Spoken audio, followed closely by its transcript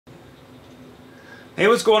Hey,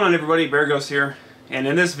 what's going on everybody? Bereghostgames here, and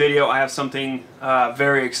in this video I have something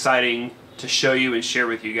very exciting to show you and share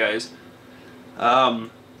with you guys.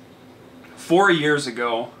 4 years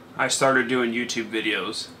ago I started doing YouTube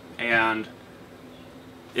videos, and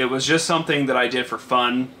it was just something that I did for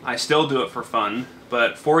fun. I still do it for fun,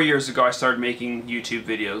 but 4 years ago I started making YouTube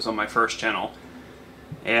videos on my first channel,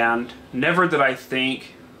 and never did I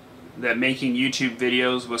think that making YouTube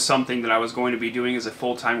videos was something that I was going to be doing as a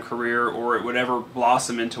full-time career, or it would ever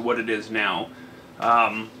blossom into what it is now.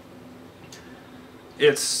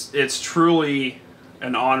 It's truly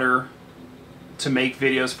an honor to make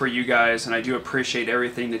videos for you guys, and I do appreciate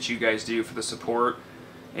everything that you guys do for the support,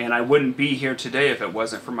 and I wouldn't be here today if it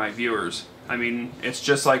wasn't for my viewers. I mean, it's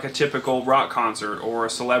just like a typical rock concert or a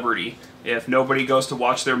celebrity. If nobody goes to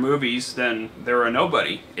watch their movies, then they're a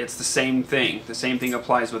nobody. It's the same thing. The same thing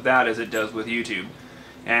applies with that as it does with YouTube.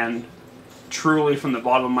 And truly, from the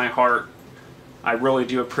bottom of my heart, I really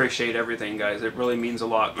do appreciate everything, guys. It really means a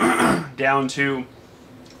lot. Down to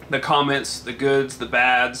the comments, the goods, the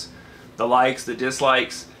bads, the likes, the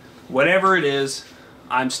dislikes. Whatever it is,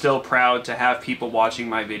 I'm still proud to have people watching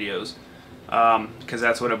my videos. Because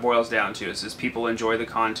that's what it boils down to. Is people enjoy the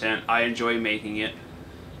content, I enjoy making it,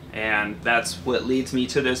 and that's what leads me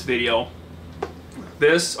to this video.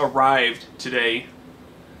 This arrived today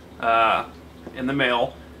in the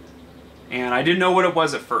mail, and I didn't know what it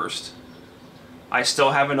was at first. I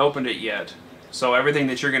still haven't opened it yet, so everything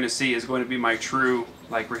that you're going to see is going to be my true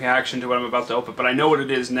reaction to what I'm about to open, but I know what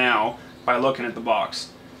it is now by looking at the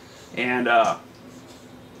box. And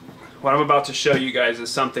what I'm about to show you guys is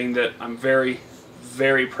something that I'm very,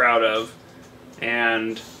 very proud of,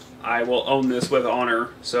 and I will own this with honor.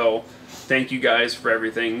 So thank you guys for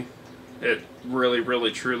everything. It really,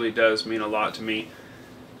 really, truly does mean a lot to me,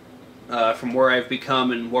 from where I've become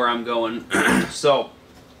and where I'm going. So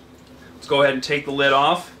let's go ahead and take the lid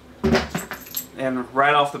off, and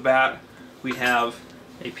right off the bat we have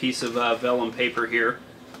a piece of vellum paper here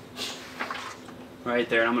right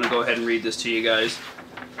there, and I'm going to go ahead and read this to you guys.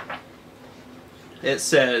 It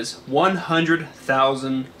says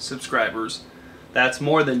 100,000 subscribers. That's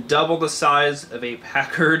more than double the size of a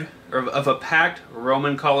packed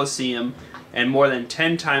Roman Colosseum, and more than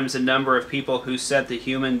 10 times the number of people who set the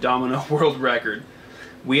human domino world record.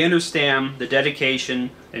 We understand the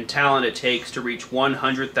dedication and talent it takes to reach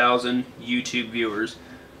 100,000 YouTube viewers.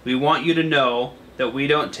 We want you to know that we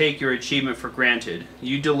don't take your achievement for granted.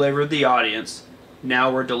 You delivered the audience.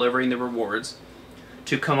 Now we're delivering the rewards.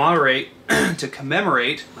 To commemorate,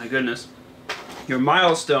 my goodness, your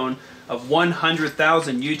milestone of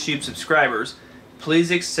 100,000 YouTube subscribers,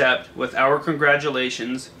 please accept, with our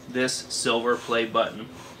congratulations, this silver play button.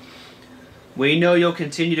 We know you'll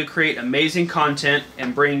continue to create amazing content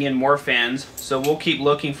and bring in more fans, so we'll keep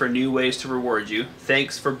looking for new ways to reward you.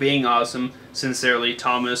 Thanks for being awesome. Sincerely,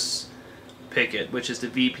 Thomas Pickett, which is the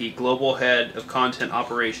VP, Global Head of Content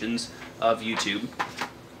Operations of YouTube.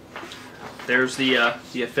 There's the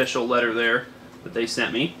official letter there that they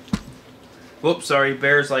sent me. Whoops, sorry,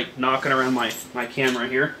 Bear's like knocking around my camera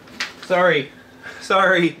here. Sorry.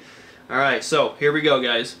 Alright, so here we go,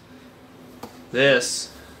 guys.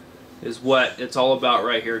 This is what it's all about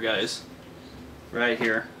right here, guys. Right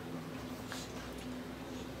here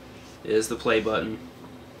is the play button.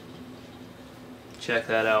 Check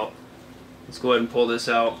that out. Let's go ahead and pull this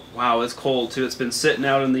out. Wow, it's cold too. It's been sitting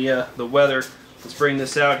out in the weather. Let's bring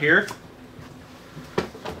this out here.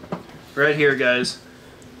 Right here, guys.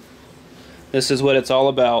 This is what it's all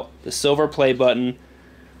about. The silver play button.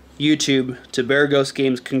 YouTube, to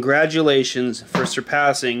Bereghostgames, congratulations for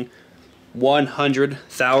surpassing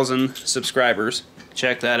 100,000 subscribers.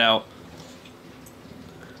 Check that out.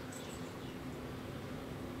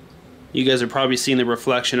 You guys have probably seen the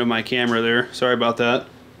reflection of my camera there. Sorry about that.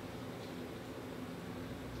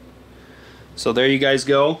 So there you guys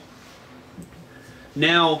go.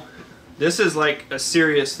 Now, this is like a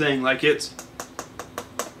serious thing. It's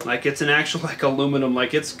an actual aluminum.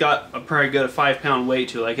 It's got a pretty good 5-pound weight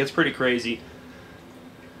to it. It's pretty crazy.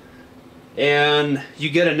 And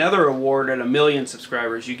you get another award at 1 million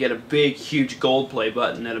subscribers. You get a big, huge gold play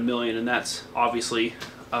button at 1 million, and that's obviously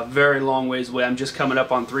a very long ways away. I'm just coming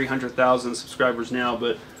up on 300,000 subscribers now,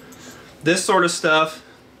 but this sort of stuff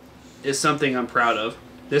is something I'm proud of.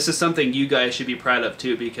 This is something you guys should be proud of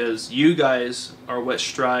too, because you guys are what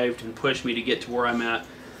strived and pushed me to get to where I'm at.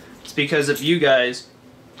 It's because of you guys.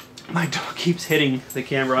 My dog keeps hitting the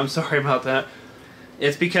camera. I'm sorry about that.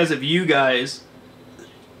 It's because of you guys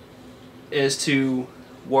as to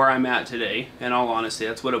where I'm at today. In all honesty,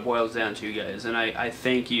 that's what it boils down to, guys. And I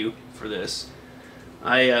thank you for this.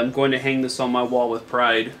 I am going to hang this on my wall with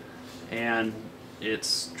pride, and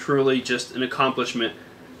It's truly just an accomplishment.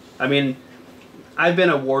 I mean, I've been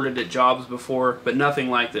awarded at jobs before, but nothing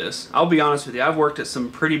like this. I'll be honest with you, I've worked at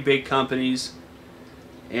some pretty big companies,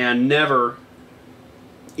 and never,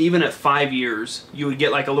 even at 5 years, you would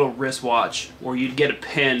get like a little wristwatch, or you'd get a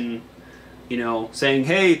pin, you know, saying,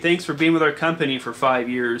 hey, thanks for being with our company for 5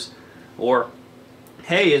 years, or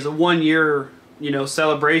hey, as a 1 year, you know,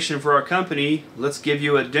 celebration for our company, let's give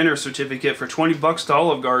you a dinner certificate for $20 to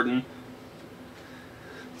Olive Garden.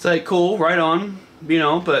 It's like, cool, right on, you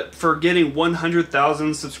know, but for getting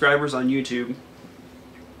 100,000 subscribers on YouTube,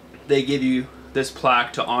 they give you this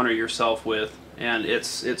plaque to honor yourself with, and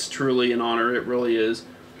it's truly an honor. It really is.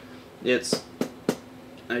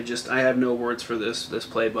 I have no words for this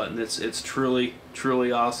play button. It's truly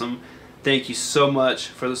awesome. Thank you so much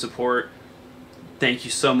for the support. Thank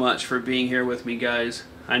you so much for being here with me, guys.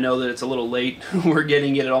 I know that it's a little late. We're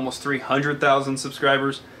getting it at almost 300,000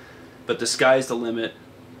 subscribers, but the sky's the limit.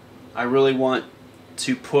 I really want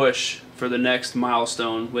to push for the next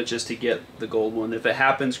milestone, which is to get the gold one. If it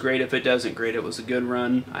happens, great. If it doesn't, great. It was a good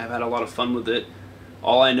run. I've had a lot of fun with it.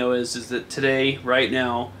 All I know is that today, right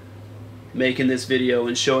now, making this video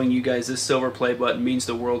and showing you guys this silver play button means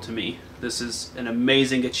the world to me. This is an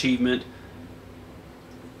amazing achievement.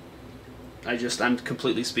 I'm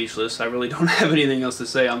completely speechless. I really don't have anything else to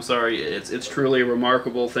say. I'm sorry. It's truly a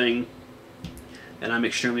remarkable thing, and I'm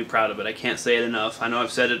extremely proud of it. I can't say it enough. I know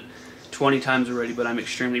I've said it 20 times already, but I'm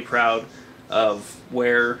extremely proud of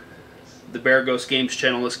where the Bereghostgames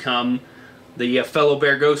channel has come, the fellow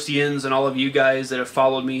Bereghogstians, and all of you guys that have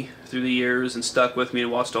followed me through the years and stuck with me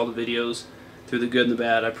and watched all the videos through the good and the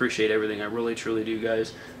bad. I appreciate everything. I really, truly do,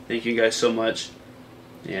 guys. Thank you guys so much.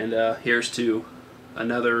 And here's to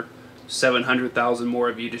another 700,000 more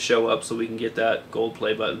of you to show up so we can get that gold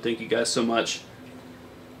play button. Thank you guys so much.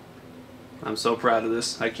 I'm so proud of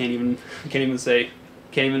this. I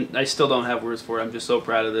still don't have words for it. I'm just so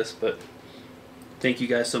proud of this, but thank you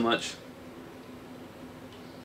guys so much.